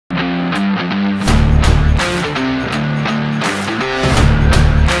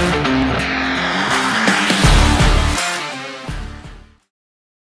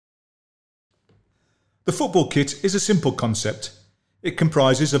The football kit is a simple concept. It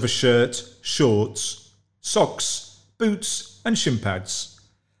comprises of a shirt, shorts, socks, boots and shin pads.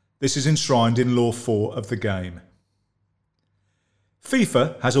 This is enshrined in Law 4 of the game.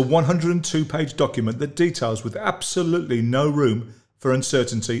 FIFA has a 102-page document that details with absolutely no room for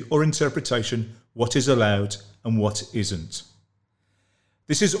uncertainty or interpretation what is allowed and what isn't.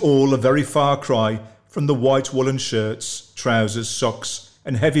 This is all a very far cry from the white woolen shirts, trousers, socks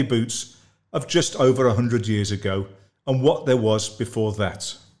and heavy boots of just over 100 years ago and what there was before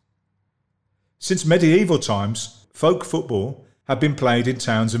that. Since medieval times, folk football had been played in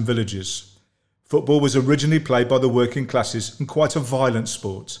towns and villages. Football was originally played by the working classes and quite a violent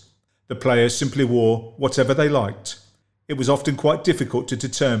sport. The players simply wore whatever they liked. It was often quite difficult to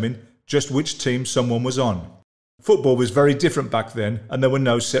determine just which team someone was on. Football was very different back then and there were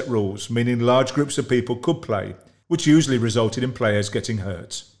no set rules, meaning large groups of people could play, which usually resulted in players getting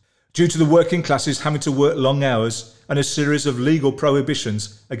hurt. Due to the working classes having to work long hours and a series of legal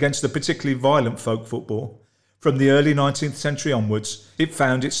prohibitions against the particularly violent folk football, from the early 19th century onwards, it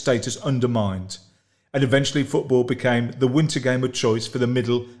found its status undermined, and eventually football became the winter game of choice for the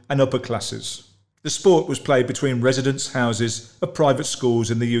middle and upper classes. The sport was played between residence houses of private schools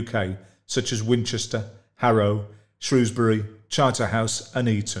in the UK, such as Winchester, Harrow, Shrewsbury, Charterhouse and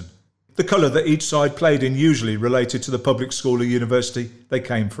Eton. The colour that each side played in usually related to the public school or university they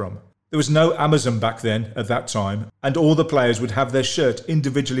came from. There was no Amazon back then at that time, and all the players would have their shirt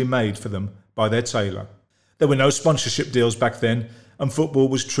individually made for them by their tailor. There were no sponsorship deals back then, and football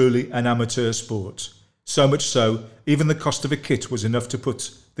was truly an amateur sport. So much so, even the cost of a kit was enough to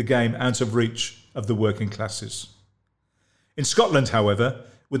put the game out of reach of the working classes. In Scotland, however,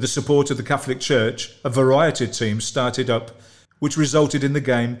 with the support of the Catholic Church, a variety of teams started up, which resulted in the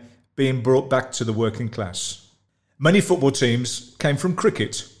game being brought back to the working class. Many football teams came from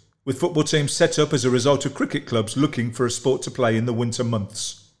cricket, with football teams set up as a result of cricket clubs looking for a sport to play in the winter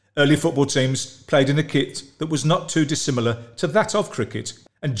months. Early football teams played in a kit that was not too dissimilar to that of cricket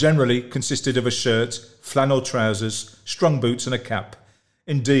and generally consisted of a shirt, flannel trousers, strong boots and a cap.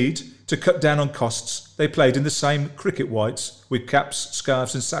 Indeed, to cut down on costs, they played in the same cricket whites with caps,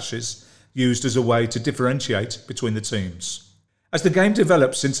 scarves and sashes used as a way to differentiate between the teams. As the game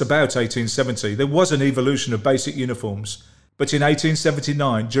developed since about 1870, there was an evolution of basic uniforms, but in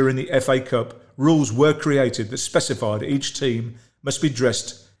 1879, during the FA Cup, rules were created that specified each team must be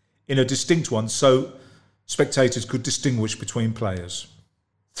dressed in a distinct one so spectators could distinguish between players.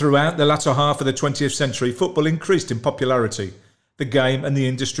 Throughout the latter half of the 20th century, football increased in popularity. The game and the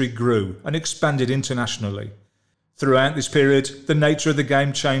industry grew and expanded internationally. Throughout this period, the nature of the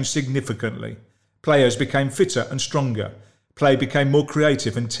game changed significantly. Players became fitter and stronger. Play became more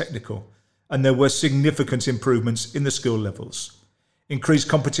creative and technical, and there were significant improvements in the skill levels. Increased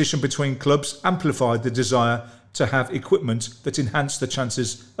competition between clubs amplified the desire to have equipment that enhanced the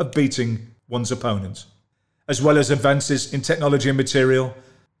chances of beating one's opponent. As well as advances in technology and material,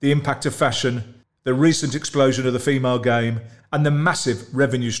 the impact of fashion, the recent explosion of the female game, and the massive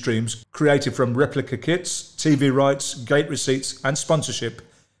revenue streams created from replica kits, TV rights, gate receipts and sponsorship,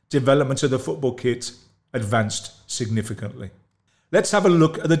 development of the football kit advanced significantly. Let's have a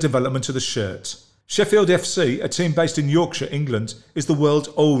look at the development of the shirt. Sheffield FC, a team based in Yorkshire, England, is the world's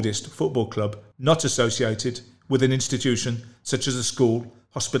oldest football club not associated with an institution such as a school,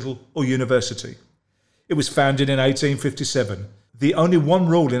 hospital or university. It was founded in 1857. The only one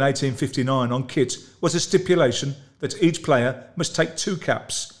rule in 1859 on kit was a stipulation that each player must take two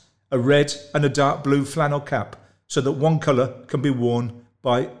caps, a red and a dark blue flannel cap, so that one colour can be worn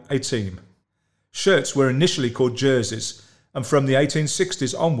by a team. Shirts were initially called jerseys, and from the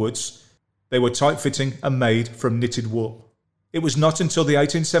 1860s onwards, they were tight-fitting and made from knitted wool. It was not until the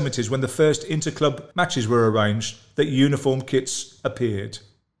 1870s, when the first inter-club matches were arranged, that uniform kits appeared.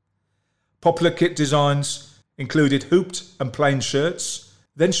 Popular kit designs included hooped and plain shirts,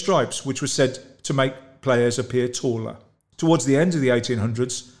 then stripes, which were said to make players appear taller. Towards the end of the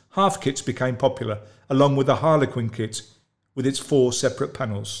 1800s, half kits became popular, along with the Harlequin kit with its 4 separate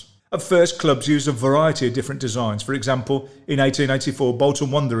panels. At first, clubs used a variety of different designs. For example, in 1884,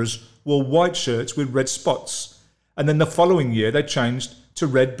 Bolton Wanderers wore white shirts with red spots, and then the following year they changed to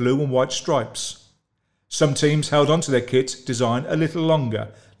red, blue and white stripes. Some teams held on to their kit design a little longer,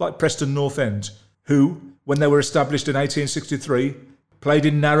 like Preston North End, who, when they were established in 1863, played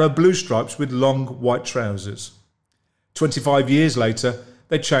in narrow blue stripes with long white trousers. 25 years later,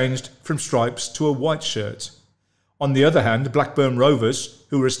 they changed from stripes to a white shirt. On the other hand, Blackburn Rovers,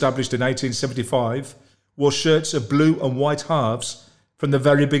 who were established in 1875, wore shirts of blue and white halves from the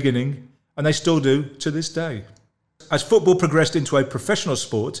very beginning, and they still do to this day. As football progressed into a professional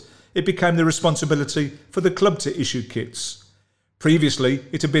sport, it became the responsibility for the club to issue kits. Previously,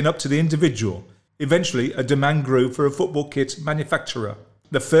 it had been up to the individual. Eventually, a demand grew for a football kit manufacturer.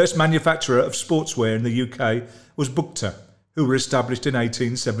 The first manufacturer of sportswear in the UK was Bukta, who were established in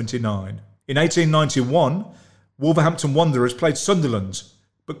 1879. In 1891, Wolverhampton Wanderers played Sunderland,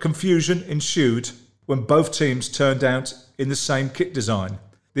 but confusion ensued when both teams turned out in the same kit design.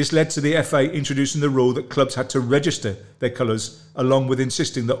 This led to the FA introducing the rule that clubs had to register their colours, along with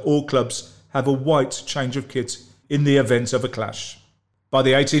insisting that all clubs have a white change of kit in the event of a clash. By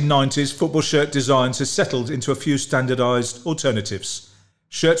the 1890s, football shirt designs had settled into a few standardised alternatives.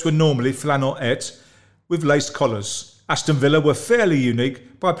 Shirts were normally flannelette with laced collars. Aston Villa were fairly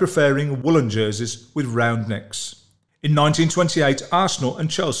unique by preferring woolen jerseys with round necks. In 1928, Arsenal and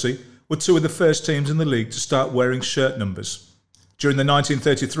Chelsea were two of the first teams in the league to start wearing shirt numbers. During the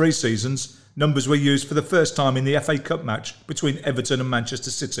 1933 seasons, numbers were used for the first time in the FA Cup match between Everton and Manchester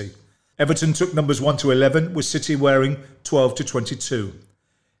City. Everton took numbers 1 to 11, with City wearing 12 to 22.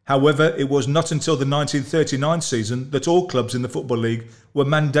 However, it was not until the 1939 season that all clubs in the Football League were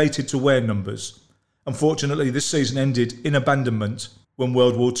mandated to wear numbers. Unfortunately, this season ended in abandonment when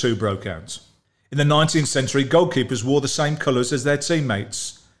World War II broke out. In the 19th century, goalkeepers wore the same colours as their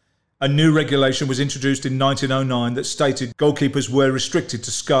teammates. A new regulation was introduced in 1909 that stated goalkeepers were restricted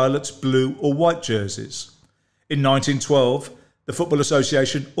to scarlet, blue or white jerseys. In 1912, the Football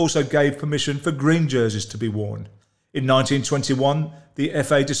Association also gave permission for green jerseys to be worn. In 1921, the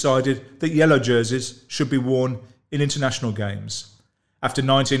FA decided that yellow jerseys should be worn in international games. After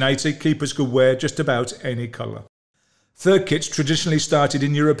 1980, keepers could wear just about any colour. Third kits traditionally started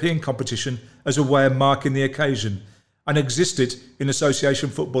in European competition as a way of marking the occasion and existed in association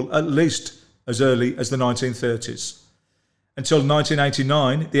football at least as early as the 1930s. Until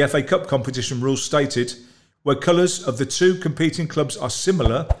 1989, the FA Cup competition rules stated, where colours of the two competing clubs are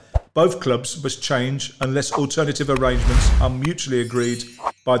similar, both clubs must change unless alternative arrangements are mutually agreed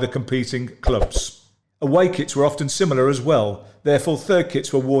by the competing clubs. Away kits were often similar as well, therefore third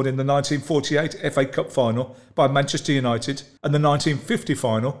kits were worn in the 1948 FA Cup final by Manchester United and the 1950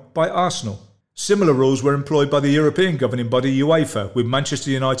 final by Arsenal. Similar rules were employed by the European governing body UEFA, with Manchester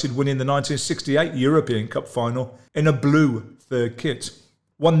United winning the 1968 European Cup final in a blue third kit.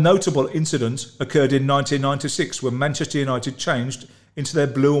 One notable incident occurred in 1996 when Manchester United changed into their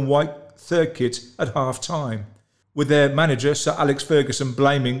blue and white third kit at half-time, with their manager Sir Alex Ferguson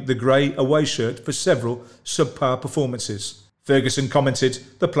blaming the grey away shirt for several subpar performances. Ferguson commented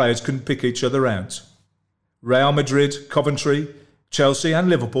the players couldn't pick each other out. Real Madrid, Coventry, Chelsea and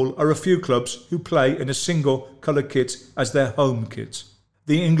Liverpool are a few clubs who play in a single colour kit as their home kit.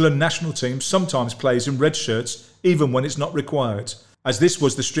 The England national team sometimes plays in red shirts even when it's not required, as this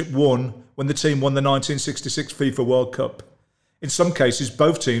was the strip worn when the team won the 1966 FIFA World Cup. In some cases,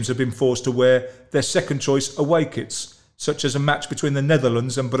 both teams have been forced to wear their second-choice away kits, such as a match between the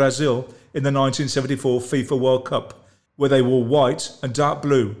Netherlands and Brazil in the 1974 FIFA World Cup, where they wore white and dark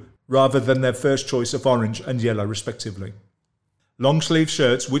blue rather than their first choice of orange and yellow respectively. Long-sleeve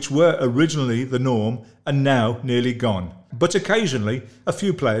shirts, which were originally the norm, are now nearly gone, but occasionally a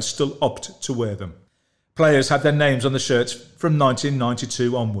few players still opt to wear them. Players had their names on the shirts from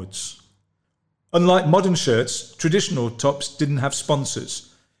 1992 onwards. Unlike modern shirts, traditional tops didn't have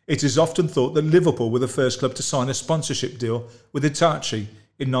sponsors. It is often thought that Liverpool were the first club to sign a sponsorship deal with Hitachi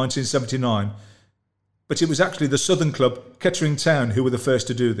in 1979, but it was actually the southern club Kettering Town who were the first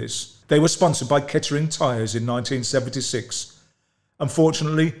to do this. They were sponsored by Kettering Tyres in 1976.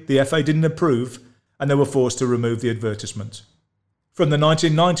 Unfortunately, the FA didn't approve and they were forced to remove the advertisement. From the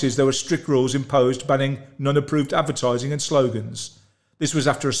 1990s, there were strict rules imposed banning non-approved advertising and slogans. This was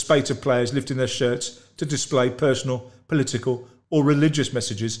after a spate of players lifting their shirts to display personal, political or religious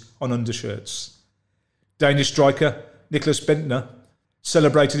messages on undershirts. Danish striker Nicklas Bendtner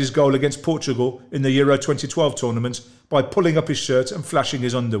celebrated his goal against Portugal in the Euro 2012 tournament by pulling up his shirt and flashing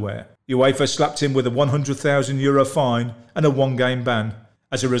his underwear. UEFA slapped him with a €100,000 fine and a one-game ban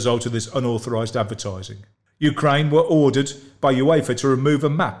as a result of this unauthorised advertising. Ukraine were ordered by UEFA to remove a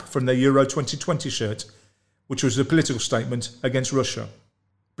map from their Euro 2020 shirt, which was a political statement against Russia.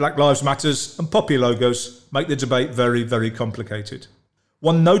 Black Lives Matter and poppy logos make the debate very, very complicated.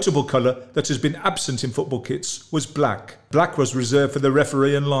 One notable colour that has been absent in football kits was black. Black was reserved for the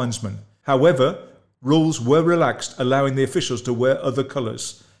referee and linesman. However, rules were relaxed, allowing the officials to wear other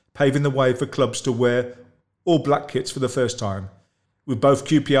colours, paving the way for clubs to wear all black kits for the first time, with both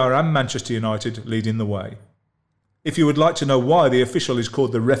QPR and Manchester United leading the way. If you would like to know why the official is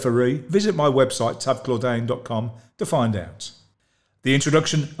called the referee, visit my website tabchlordane.com to find out. The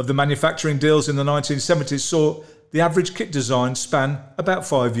introduction of the manufacturing deals in the 1970s saw the average kit design span about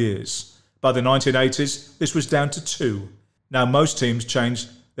 5 years. By the 1980s, this was down to 2. Now most teams change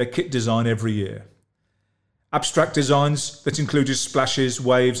their kit design every year. Abstract designs that included splashes,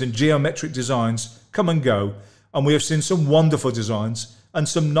 waves and geometric designs come and go, and we have seen some wonderful designs and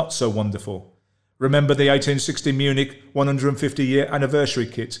some not so wonderful. Remember the 1860 Munich 150-year anniversary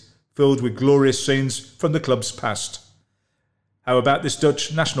kit, filled with glorious scenes from the club's past. How about this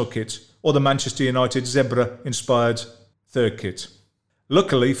Dutch national kit, or the Manchester United zebra-inspired third kit?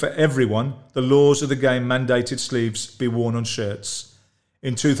 Luckily for everyone, the laws of the game mandated sleeves be worn on shirts.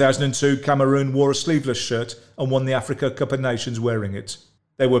 In 2002, Cameroon wore a sleeveless shirt and won the Africa Cup of Nations wearing it.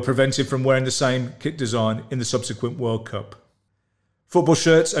 They were prevented from wearing the same kit design in the subsequent World Cup. Football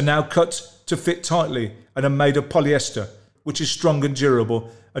shirts are now cut to fit tightly and are made of polyester, which is strong and durable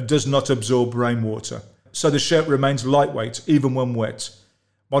and does not absorb rainwater, so the shirt remains lightweight even when wet.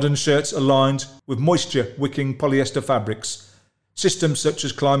 Modern shirts are lined with moisture-wicking polyester fabrics. Systems such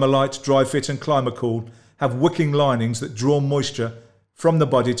as Climalite, Dry-Fit and Climacool have wicking linings that draw moisture from the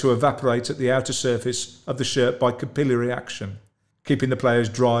body to evaporate at the outer surface of the shirt by capillary action, keeping the players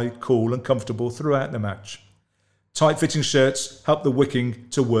dry, cool and comfortable throughout the match. Tight-fitting shirts help the wicking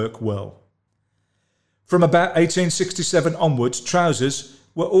to work well. From about 1867 onwards, trousers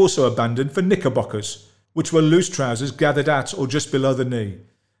were also abandoned for knickerbockers, which were loose trousers gathered at or just below the knee.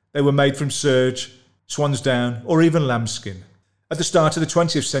 They were made from serge, swansdown or even lambskin. At the start of the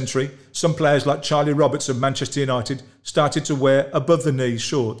 20th century, some players like Charlie Roberts of Manchester United started to wear above-the-knee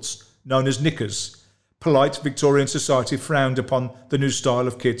shorts, known as knickers. Polite Victorian society frowned upon the new style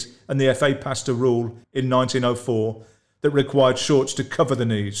of kit, and the FA passed a rule in 1904 that required shorts to cover the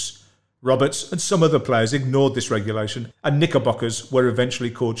knees. Roberts and some other players ignored this regulation, and knickerbockers were eventually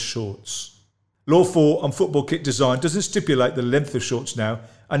called shorts. Law 4 on football kit design doesn't stipulate the length of shorts now,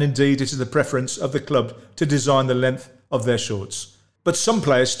 and indeed it is the preference of the club to design the length of their shorts. But some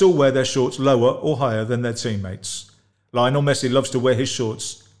players still wear their shorts lower or higher than their teammates. Lionel Messi loves to wear his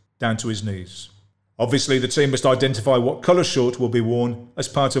shorts down to his knees. Obviously, the team must identify what colour short will be worn as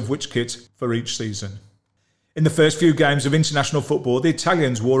part of which kit for each season. In the first few games of international football, the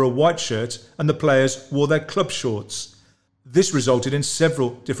Italians wore a white shirt and the players wore their club shorts. This resulted in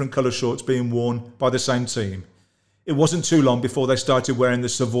several different colour shorts being worn by the same team. It wasn't too long before they started wearing the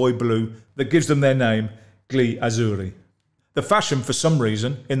Savoy blue that gives them their name, Gli Azzurri. The fashion, for some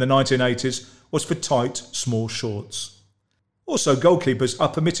reason, in the 1980s was for tight, small shorts. Also, goalkeepers are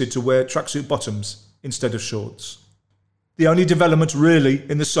permitted to wear tracksuit bottoms instead of shorts. The only development really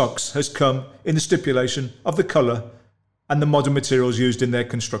in the socks has come in the stipulation of the colour and the modern materials used in their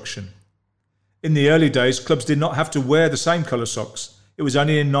construction. In the early days, clubs did not have to wear the same colour socks. It was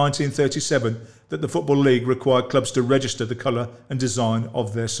only in 1937 that the Football League required clubs to register the colour and design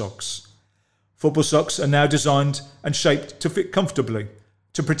of their socks. Football socks are now designed and shaped to fit comfortably,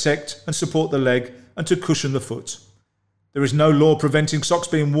 to protect and support the leg and to cushion the foot. There is no law preventing socks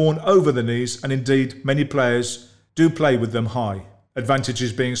being worn over the knees, and indeed many players do play with them high,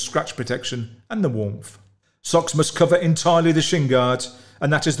 advantages being scratch protection and the warmth. Socks must cover entirely the shin guard,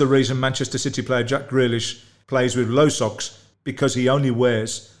 and that is the reason Manchester City player Jack Grealish plays with low socks, because he only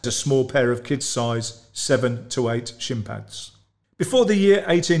wears a small pair of kids' size 7 to 8 shin pads. Before the year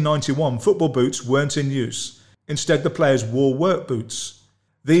 1891, football boots weren't in use. Instead, the players wore work boots.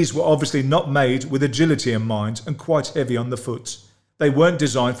 These were obviously not made with agility in mind and quite heavy on the foot. They weren't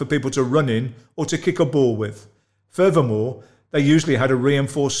designed for people to run in or to kick a ball with. Furthermore, they usually had a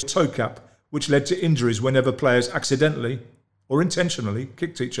reinforced toe cap, which led to injuries whenever players accidentally or intentionally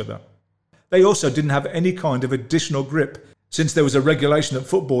kicked each other. They also didn't have any kind of additional grip, since there was a regulation that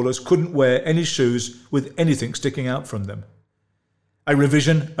footballers couldn't wear any shoes with anything sticking out from them. A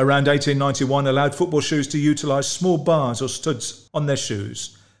revision around 1891 allowed football shoes to utilise small bars or studs on their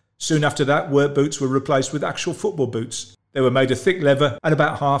shoes. Soon after that, work boots were replaced with actual football boots. They were made of thick leather and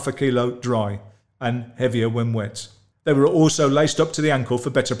about half a kilo dry, and heavier when wet. They were also laced up to the ankle for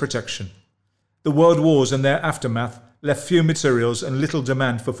better protection. The World Wars and their aftermath left few materials and little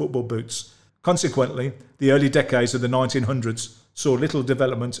demand for football boots. Consequently, the early decades of the 1900s saw little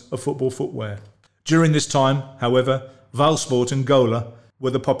development of football footwear. During this time, however, Valsport and Gola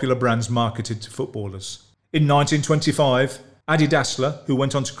were the popular brands marketed to footballers. In 1925, Adi Dassler, who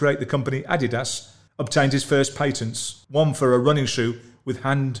went on to create the company Adidas, obtained his first patents, one for a running shoe with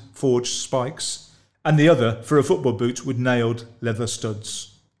hand-forged spikes, and the other for a football boot with nailed leather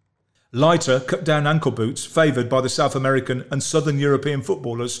studs. Lighter, cut-down ankle boots, favoured by the South American and Southern European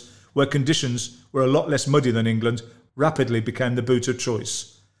footballers, where conditions were a lot less muddy than England, rapidly became the boot of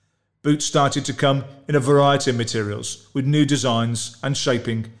choice. Boots started to come in a variety of materials, with new designs and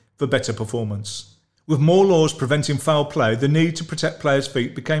shaping for better performance. With more laws preventing foul play, the need to protect players'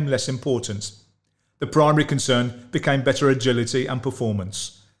 feet became less important. The primary concern became better agility and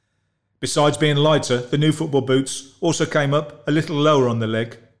performance. Besides being lighter, the new football boots also came up a little lower on the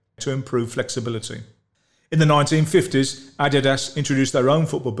leg to improve flexibility. In the 1950s, Adidas introduced their own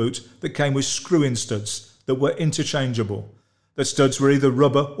football boot that came with screw-in studs that were interchangeable. The studs were either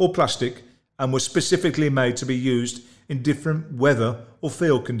rubber or plastic and were specifically made to be used in different weather or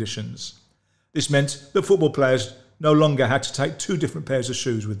field conditions. This meant that football players no longer had to take two different pairs of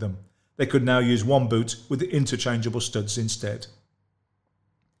shoes with them. They could now use one boot with the interchangeable studs instead.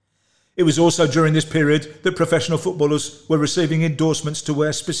 It was also during this period that professional footballers were receiving endorsements to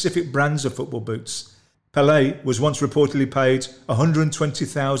wear specific brands of football boots. Pelé was once reportedly paid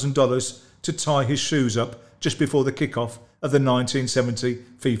 $120,000 to tie his shoes up just before the kickoff of the 1970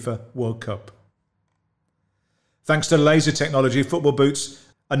 FIFA World Cup. Thanks to laser technology, football boots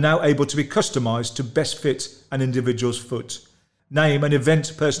are now able to be customised to best fit an individual's foot. Name and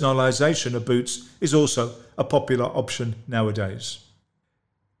event personalisation of boots is also a popular option nowadays.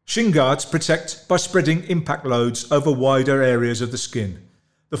 Shin guards protect by spreading impact loads over wider areas of the skin.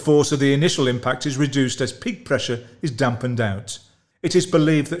 The force of the initial impact is reduced as peak pressure is dampened out. It is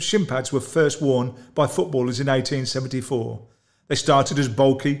believed that shin pads were first worn by footballers in 1874. They started as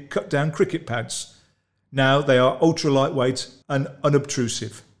bulky, cut-down cricket pads. Now they are ultra-lightweight and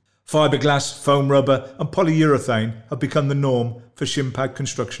unobtrusive. Fiberglass, foam rubber and polyurethane have become the norm for shin pad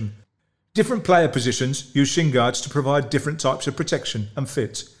construction. Different player positions use shin guards to provide different types of protection and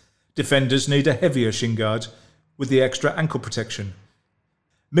fit. Defenders need a heavier shin guard with the extra ankle protection.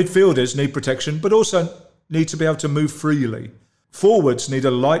 Midfielders need protection but also need to be able to move freely. Forwards need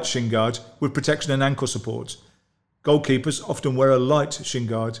a light shin guard with protection and ankle support. Goalkeepers often wear a light shin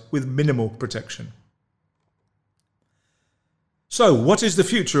guard with minimal protection. So, what is the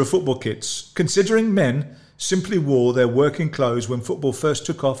future of football kits? Considering men simply wore their working clothes when football first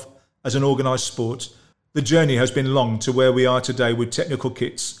took off as an organised sport, the journey has been long to where we are today with technical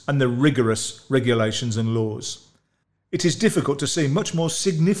kits and the rigorous regulations and laws. It is difficult to see much more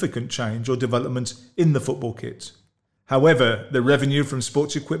significant change or development in the football kit. However, the revenue from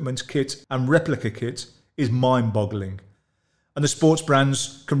sports equipment kit and replica kit is mind-boggling, and the sports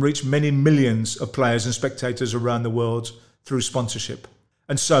brands can reach many millions of players and spectators around the world through sponsorship.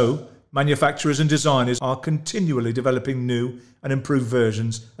 And so, manufacturers and designers are continually developing new and improved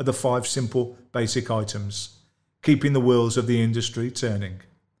versions of the 5 simple basic items, keeping the wheels of the industry turning.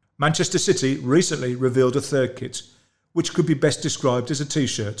 Manchester City recently revealed a third kit, which could be best described as a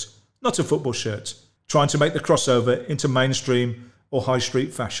t-shirt, not a football shirt, trying to make the crossover into mainstream or high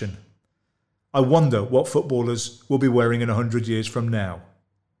street fashion. I wonder what footballers will be wearing in 100 years from now.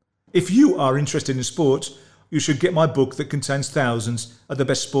 If you are interested in sport, you should get my book that contains thousands of the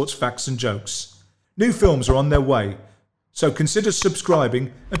best sports facts and jokes. New films are on their way, so consider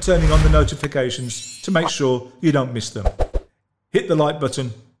subscribing and turning on the notifications to make sure you don't miss them. Hit the like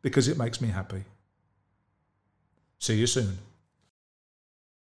button because it makes me happy. See you soon.